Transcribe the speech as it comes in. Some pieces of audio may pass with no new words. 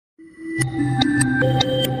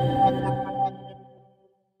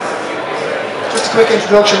Just a quick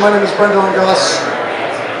introduction. My name is Breanda and Coss.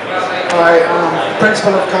 I am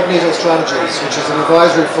principal of Cognito Strategies, which is an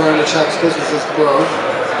advisory firm which helps businesses grow,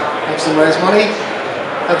 helps them raise money,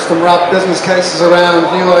 helps them wrap business cases around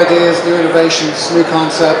new ideas, new innovations, new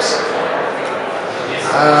concepts.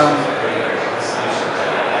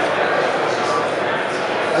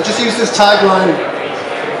 I just use this tagline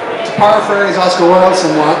to paraphrase Oscar Wilde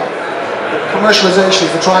somewhat. Commercialization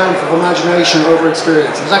is the triumph of imagination over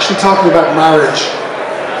experience. I was actually talking about marriage.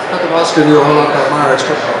 Not that Oscar knew a whole lot about marriage,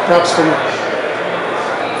 but perhaps from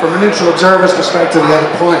a neutral observer's perspective, he had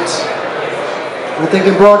a point. And I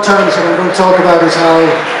think in broad terms, what I'm going to talk about is how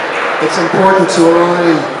it's important to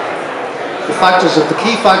align the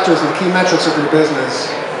key factors and the key metrics of your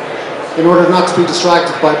business in order not to be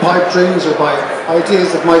distracted by pipe dreams or by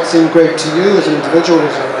ideas that might seem great to you as an individual,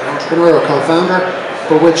 as an entrepreneur or co-founder,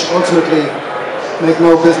 but which ultimately make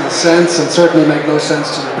no business sense and certainly make no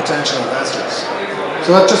sense to your potential investors.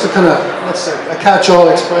 So that's just a kind of, let's say, a catch-all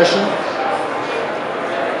expression.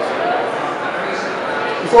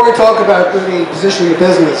 Before I talk about really positioning a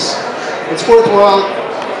business, it's worthwhile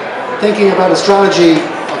thinking about a strategy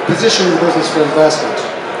of positioning the business for investment.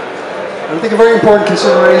 And I think a very important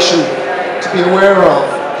consideration to be aware of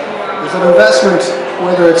is that investment,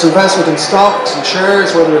 whether it's investment in stocks and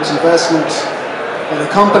shares, whether it's investment in a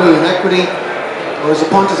company, in equity, or as a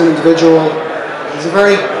punt as an individual, is a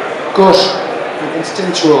very gut and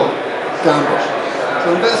instinctual gamble.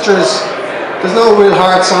 So investors, there's no real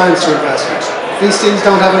hard science to investment. VCs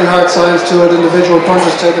don't have any hard science to it. Individual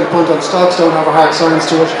punters taking a punt on stocks don't have a hard science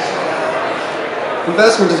to it.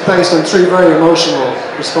 Investment is based on three very emotional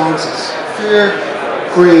responses: fear,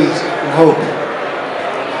 greed, and hope.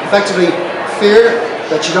 Effectively, fear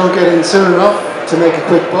that you don't get in soon enough to make a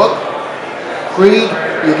quick buck. Greed,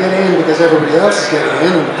 you get in because everybody else is getting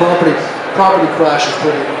in, and the property crash is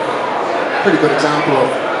pretty good example of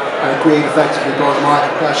how greed effectively brought the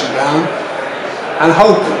market crashing down. And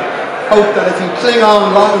hope that if you cling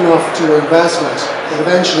on long enough to your investment, that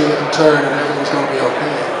eventually it'll turn and everything's going to be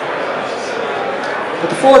okay. But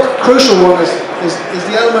the fourth crucial one is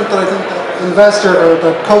the element that I think that investor or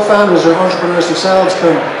that co-founders or entrepreneurs themselves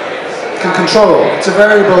can control. It's a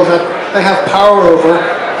variable that they have power over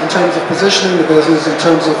in terms of positioning the business, in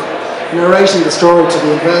terms of narrating the story to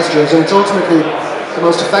the investors, and it's ultimately the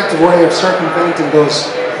most effective way of circumventing those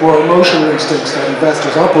more emotional instincts that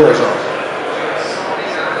investors operate on.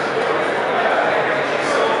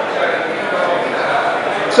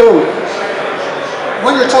 So,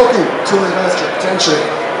 when you're talking to an investor, potentially,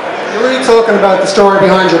 you're really talking about the story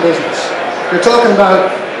behind your business. You're talking about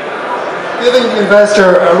giving the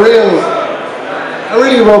investor a really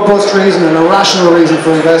robust reason and a rational reason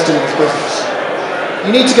for investing in this business.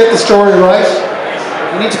 You need to get the story right.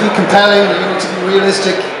 You need to be compelling. You need to be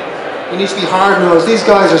realistic. You need to be hard-nosed. These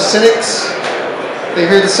guys are cynics. They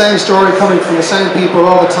hear the same story coming from the same people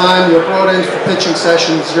all the time. You're brought in for pitching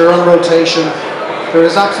sessions. You're on rotation. There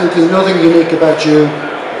is absolutely nothing unique about you,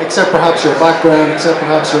 except perhaps your background, except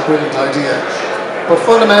perhaps your brilliant idea. But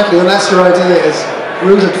fundamentally, unless your idea is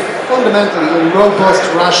rooted fundamentally in robust,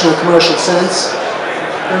 rational commercial sense,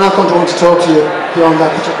 they're not going to want to talk to you beyond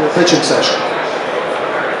that particular pitching session.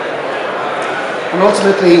 And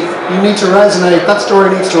ultimately, you need to resonate, that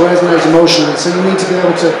story needs to resonate emotionally, so you need to be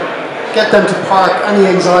able to get them to park any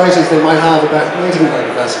anxieties they might have about making that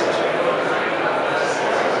investment.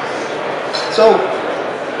 So,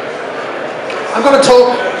 I'm going to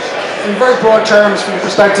talk in very broad terms from the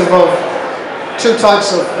perspective of two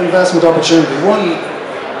types of investment opportunity. One,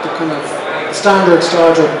 the kind of standard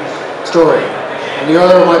startup story. And the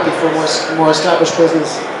other might be for a more established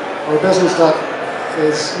business, or a business that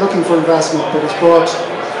is looking for investment but is brought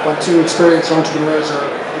by two experienced entrepreneurs or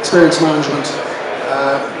experienced management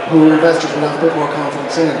who investors will have a bit more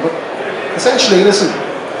confidence in. But essentially, listen,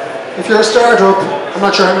 if you're a startup, I'm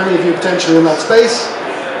not sure how many of you potentially in that space,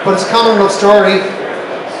 but it's a common enough story.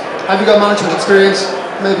 Have you got management experience?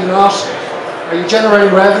 Maybe not. Are you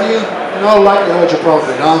generating revenue? In all likelihood, you're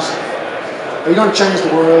probably not. Are you going to change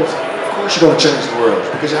the world? Of course you're going to change the world,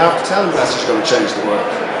 because you have to tell investors you're going to change the world.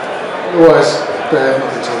 Otherwise, they have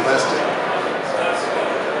nothing to invest in.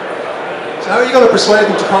 So how are you going to persuade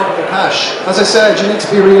them to part with their cash? As I said, you need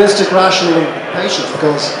to be realistic, rational, and patient,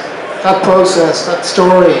 because that process, that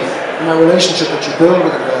story, and that relationship that you build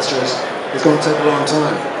with investors is going to take a long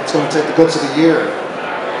time. It's going to take the guts of a year.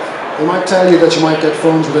 They might tell you that you might get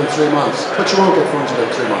funds within 3 months, but you won't get funds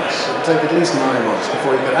within 3 months. It will take at least 9 months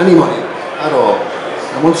before you get any money at all.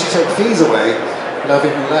 And once you take fees away, you'll have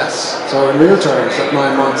even less. So in real terms, that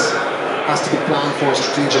 9 months has to be planned for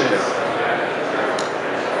strategically.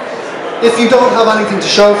 If you don't have anything to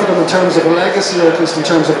show for them in terms of a legacy, or at least in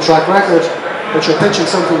terms of a track record, but you're pitching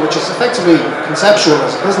something which is effectively conceptual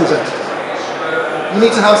as a business entity, you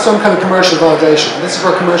need to have some kind of commercial validation. This is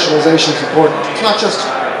where commercialization is important. It's not just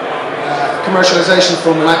commercialization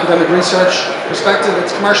from an academic research perspective,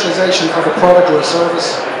 it's commercialization of a product or a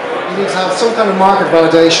service. You need to have some kind of market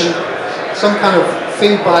validation, some kind of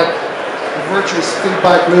feedback, a virtuous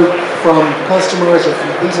feedback loop from customers or from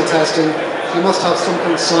beta testing. You must have some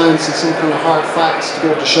kind of science and some kind of hard facts to be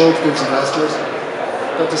able to show to these investors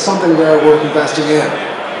that there's something there worth investing in.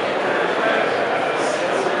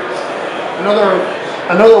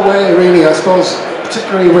 Another way, really, I suppose,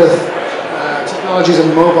 particularly with technologies in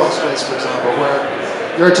the mobile space, for example, where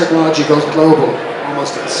your technology goes global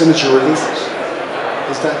almost as soon as you release it,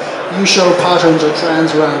 is that you show patterns or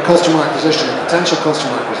trends around customer acquisition and potential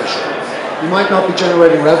customer acquisition. You might not be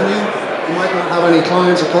generating revenue, you might not have any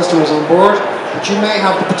clients or customers on board, but you may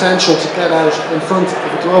have the potential to get out in front of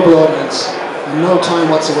a global audience in no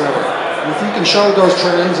time whatsoever. And if you can show those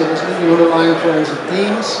trends and those underlying trends and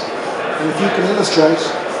themes, and if you can illustrate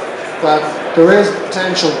that there is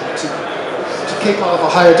potential to kick off a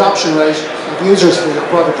high adoption rate of users for your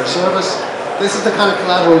product or service, this is the kind of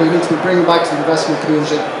collateral you need to be bringing back to the investment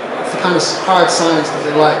community. It's the kind of hard science that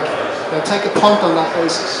they like. They'll take a punt on that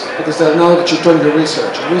basis because they'll know that you've done your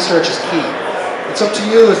research, and research is key. It's up to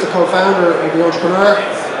you as the co-founder or the entrepreneur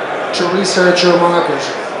to research your market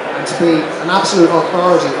and to be an absolute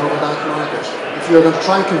authority over that market if you're going to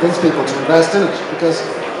try and convince people to invest in it, because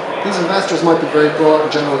these investors might be very broad and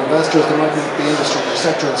general investors, they might not be industry or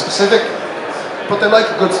sector specific, but they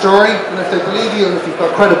like a good story, and if they believe you and if you've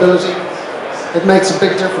got credibility, it makes a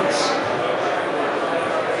big difference.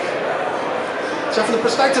 So from the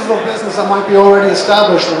perspective of a business that might be already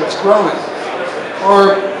established and it's growing,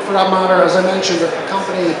 or for that matter, as I mentioned, a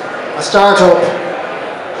company, a startup,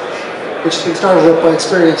 which has been started up by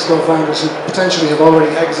experienced co-founders who potentially have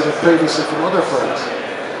already exited previously from other firms,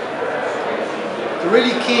 the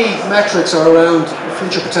really key metrics are around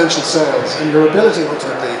future potential sales and your ability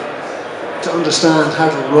ultimately to understand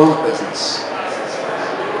how to run a business.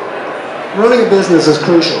 Running a business is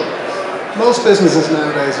crucial. Most businesses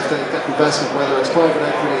nowadays, if they get investment, whether it's private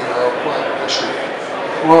equity or, well, actually,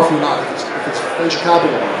 more often than not, if it's venture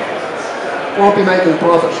capital, won't be making a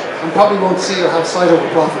profit and probably won't see or have sight of a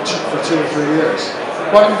profit for 2 or 3 years.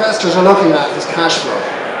 What investors are looking at is cash flow.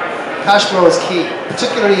 Cash flow is key,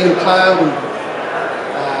 particularly in cloud and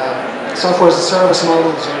software as a service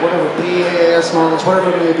models or whatever, PaaS models,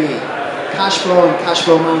 whatever it may be. Cash flow and cash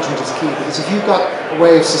flow management is key, because if you've got a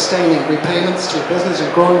way of sustaining repayments to your business and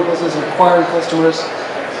growing business and acquiring customers,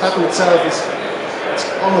 that in itself is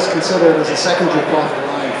almost considered as a secondary profit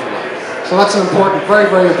line for that. So that's an important, very,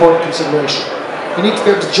 very important consideration. You need to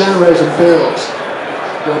be able to generate and build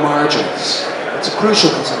your margins. It's a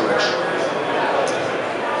crucial consideration.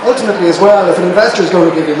 Ultimately as well, if an investor is going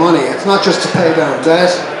to give you money, it's not just to pay down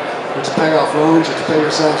debt or to pay off loans or to pay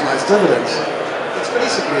yourselves nice dividends. It's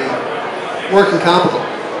basically working capital.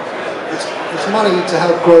 It's money to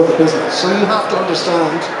help grow the business. So you have to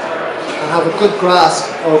understand and have a good grasp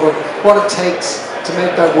over what it takes to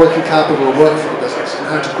make that working capital work for the business and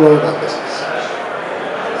how to grow that business.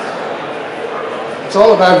 It's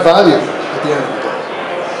all about value at the end of the day.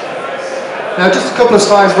 Now just a couple of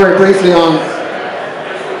slides very briefly on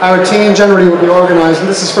our team generally will be organised, and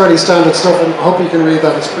this is fairly standard stuff, and I hope you can read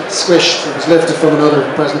that. It's pretty squished. It was lifted from another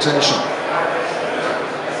presentation.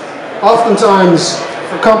 Oftentimes,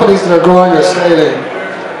 for companies that are growing or scaling,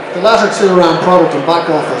 the latter two around product and back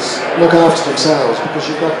office look after themselves, because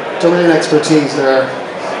you've got domain expertise there,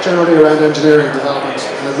 generally around engineering, development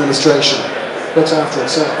and administration, looks after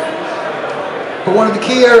itself. But one of the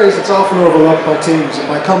key areas that's often overlooked by teams and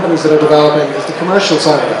by companies that are developing is the commercial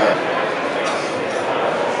side of the house.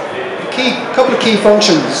 A couple of key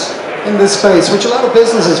functions in this space, which a lot of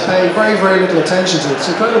businesses pay very, very little attention to.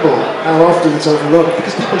 It's incredible how often it's overlooked,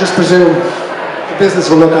 because people just presume the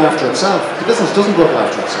business will look after itself. The business doesn't look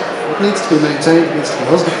after itself. It needs to be maintained, it needs to be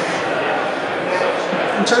husbanded.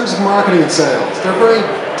 In terms of marketing and sales, they're very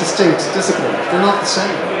distinct disciplines. They're not the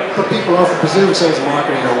same. But people often presume sales and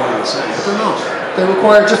marketing are one and the same, but they're not. They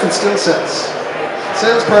require different skill sets. A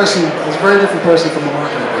salesperson is a very different person from a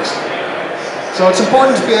marketing person. So it's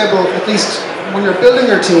important to be able, at least when you're building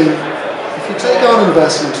your team, if you take on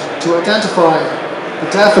investment, to identify the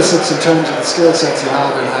deficits in terms of the skill sets you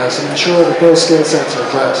have in-house and ensure that those skill sets are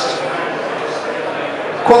addressed.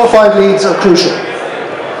 Qualified leads are crucial.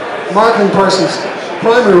 The marketing person's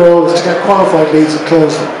primary role is to get qualified leads and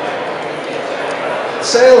close them. The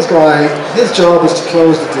sales guy, his job is to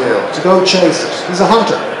close the deal, to go chase it. He's a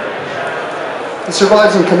hunter. He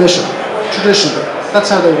survives on commission. tradition. That's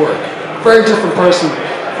how they work. Very different person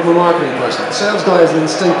from a marketing person. The sales guy is an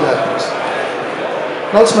instinct-led person.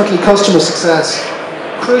 And ultimately, customer success,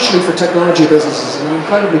 crucially for technology businesses in an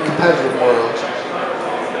incredibly competitive world.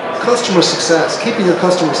 Customer success, keeping your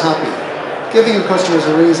customers happy, giving your customers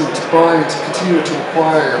a reason to buy and to continue to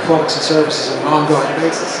acquire your products and services on an ongoing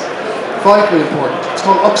basis. Vitally important. It's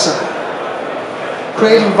called upselling.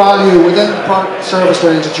 Creating value within the product service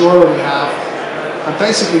range that you already have, and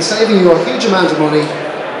basically saving you a huge amount of money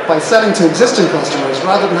by selling to existing customers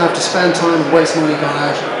rather than have to spend time and waste money going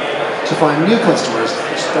out to find new customers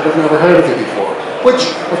that have never heard of you before.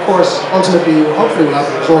 Which, of course, ultimately you hopefully will have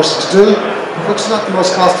the resources to do, but which is not the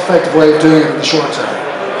most cost-effective way of doing it in the short term.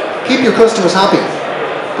 Keep your customers happy.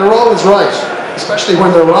 They're always right, especially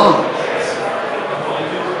when they're wrong.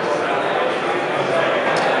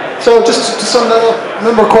 So just to sum that up,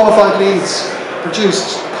 number of qualified leads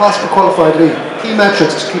produced, cost per qualified lead, key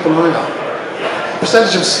metrics to keep an eye on.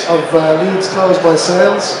 Percentage of leads closed by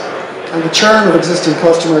sales, and the churn of existing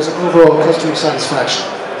customers and overall customer satisfaction.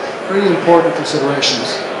 Really important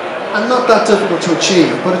considerations. And not that difficult to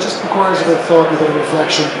achieve, but it just requires a bit of thought and a bit of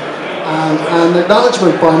reflection. And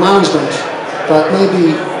acknowledgement by management that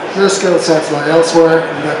maybe your skill sets lie elsewhere,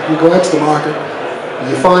 and that you go out to the market and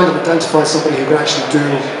you find and identify somebody who can actually do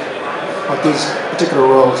what these particular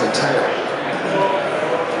roles entail.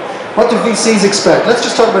 What do VCs expect? Let's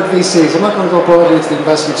just talk about VCs. I'm not going to go broadly into the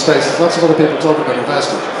investment space. There's lots of other people talking about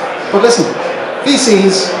investment. But listen,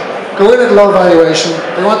 VCs go in at a low valuation.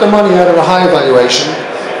 They want their money out at a high valuation.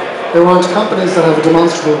 They want companies that have a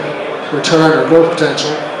demonstrable return or growth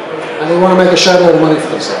potential. And they want to make a shed load of money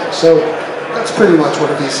for themselves. So that's pretty much what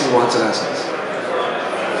a VC wants in essence.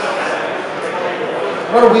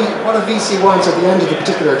 What a VC wants at the end of the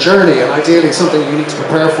particular journey, and ideally something you need to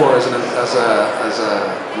prepare for as an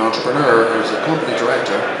entrepreneur or as a company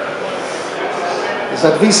director, is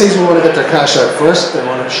that VCs will want to get their cash out first. They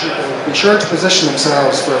want to be sure to position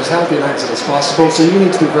themselves for as healthy an exit as possible. So you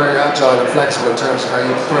need to be very agile and flexible in terms of how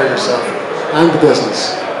you prepare yourself and the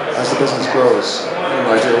business as the business grows. In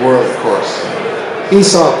an ideal world, of course.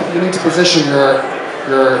 ESOP, you need to position your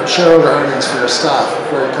shareholder earnings for your staff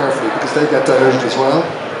very carefully because they get diluted as well.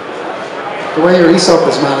 The way your ESOP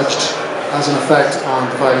is managed has an effect on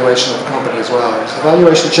the valuation of the company as well. As the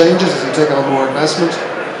valuation changes, as you take on more investment,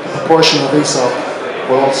 the proportion of ESOP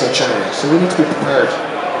will also change. So we need to be prepared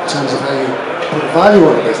in terms of how you put a value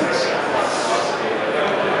on the business.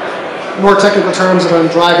 More technical terms around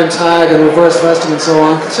drag and tag and reverse vesting and so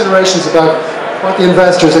on, considerations about what the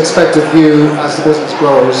investors expect of you as the business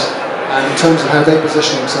grows, and in terms of how they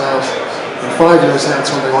position themselves in 5 years hence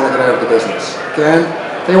when they want to get out of the business. Again,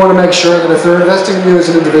 they want to make sure that if they're investing in you as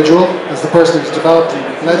an individual, as the person who's developed and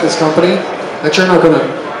led this company, that you're not going to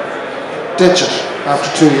ditch it after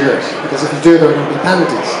 2 years. Because if you do, there are going to be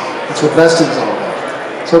penalties. That's what vesting is all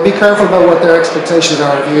about. So be careful about what their expectations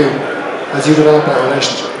are of you as you develop that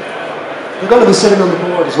relationship. You're going to be sitting on the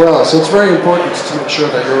board as well, so it's very important to make sure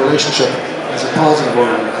that your relationship is a positive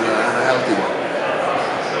one and a healthy one.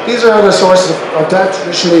 These are other sources of debt.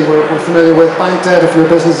 Traditionally, we're familiar with bank debt if your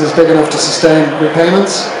business is big enough to sustain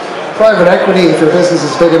repayments. Private equity if your business is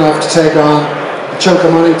big enough to take on a chunk of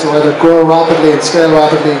money to either grow rapidly and scale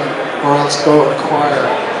rapidly, or else go acquire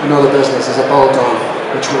another business as a bolt-on,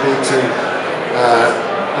 which will lead to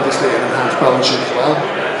obviously an enhanced balance sheet as well.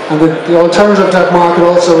 And the alternative debt market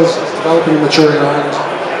also is developing and maturing around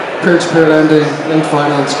peer-to-peer lending, linked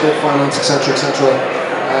finance, group finance, etc., etc.,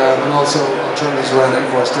 and also alternatives around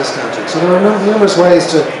invoice discounting. So there are numerous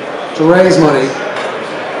ways to raise money,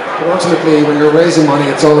 but ultimately when you're raising money,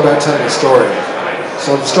 it's all about telling a story.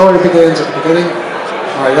 So the story begins at the beginning.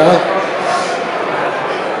 All right,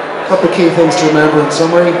 a couple of key things to remember in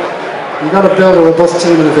summary. You've got to build a robust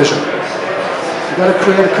team and a vision. You've got to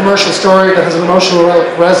create a commercial story that has an emotional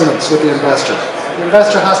resonance with the investor. The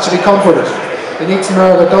investor has to be comforted. They need to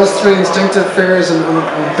know that those three instinctive fears and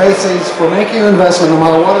bases for making an investment, no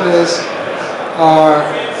matter what it is, are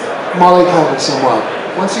mollycoddled somewhat.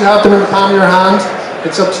 Once you have them in the palm of your hand,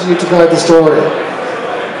 it's up to you to guide the story.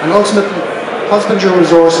 And ultimately, husband your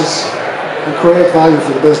resources and create value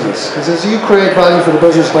for the business. Because as you create value for the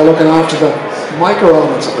business by looking after the micro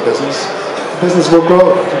elements of the business will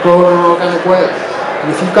grow in an organic way. And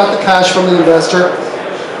if you've got the cash from the investor,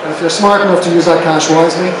 and if you're smart enough to use that cash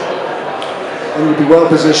wisely, then you'll be well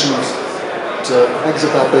positioned to exit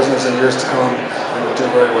that business in years to come, and you'll do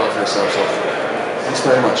very well for yourself. So, thanks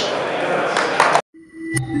very much.